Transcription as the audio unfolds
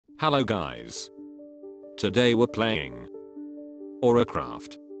Hello guys. Today we're playing Aura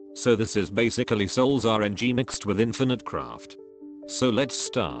Craft. So this is basically Soul's RNG mixed with Infinite Craft. So let's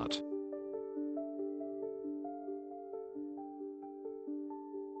start.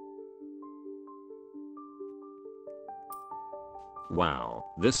 Wow,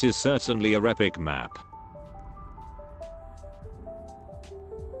 this is certainly a epic map.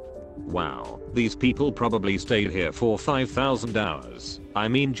 Wow, these people probably stayed here for 5,000 hours. I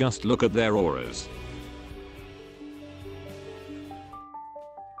mean, just look at their auras.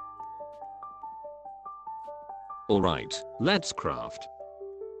 Alright, let's craft.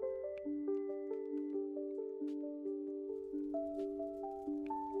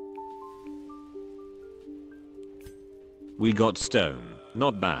 We got stone,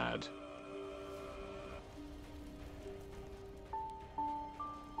 not bad.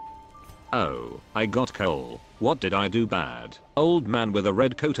 Oh, I got coal. What did I do bad? Old man with a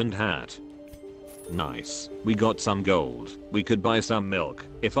red coat and hat. Nice. We got some gold. We could buy some milk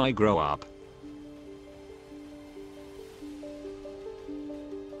if I grow up.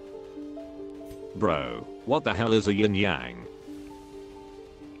 Bro, what the hell is a yin yang?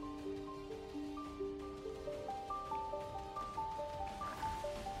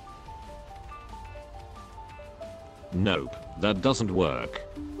 Nope, that doesn't work.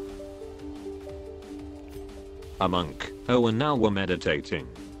 A monk. Oh, and now we're meditating.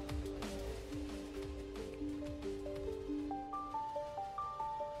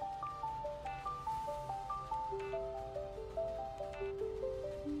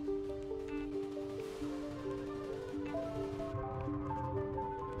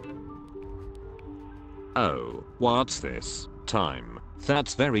 Oh, what's this? Time.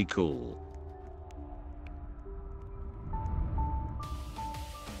 That's very cool.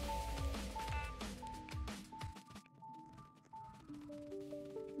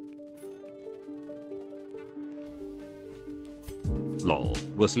 Lol,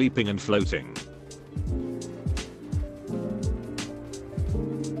 we're sleeping and floating.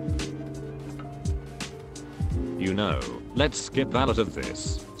 You know, let's skip out of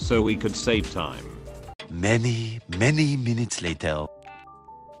this, so we could save time. Many minutes later.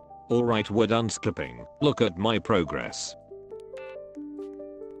 Alright, we're done skipping. Look at my progress.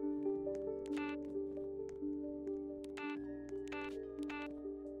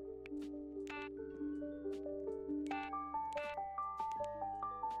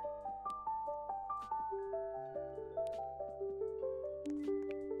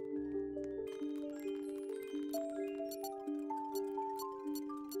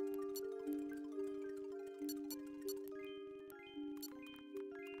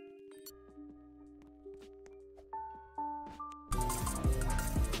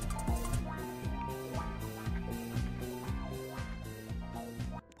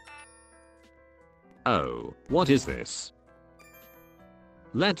 Oh, what is this?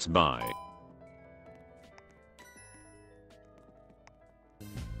 Let's buy.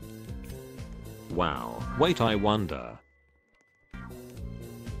 Wow, wait, I wonder.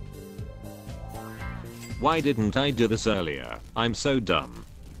 Why didn't I do this earlier? I'm so dumb.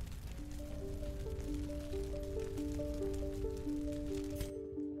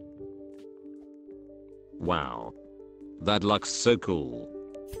 Wow. That looks so cool.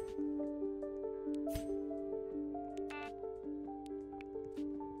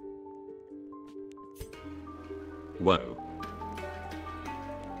 Whoa.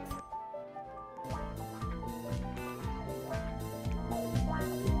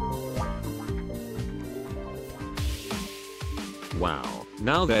 Wow,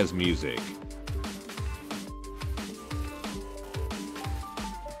 now there's music.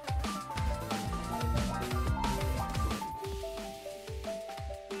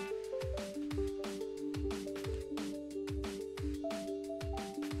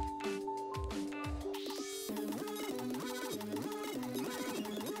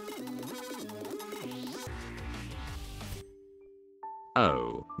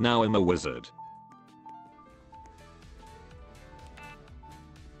 Oh, now I'm a wizard.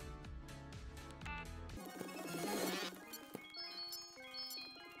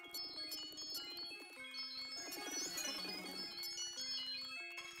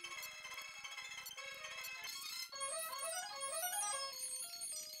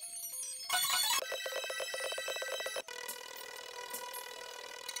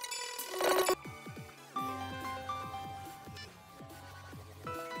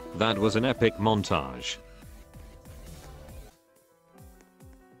 That was an epic montage.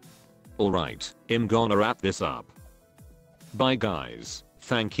 Alright, I'm gonna wrap this up. Bye guys.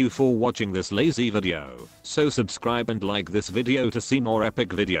 thank you for watching this lazy video. So subscribe and like this video to see more epic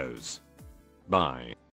videos. Bye.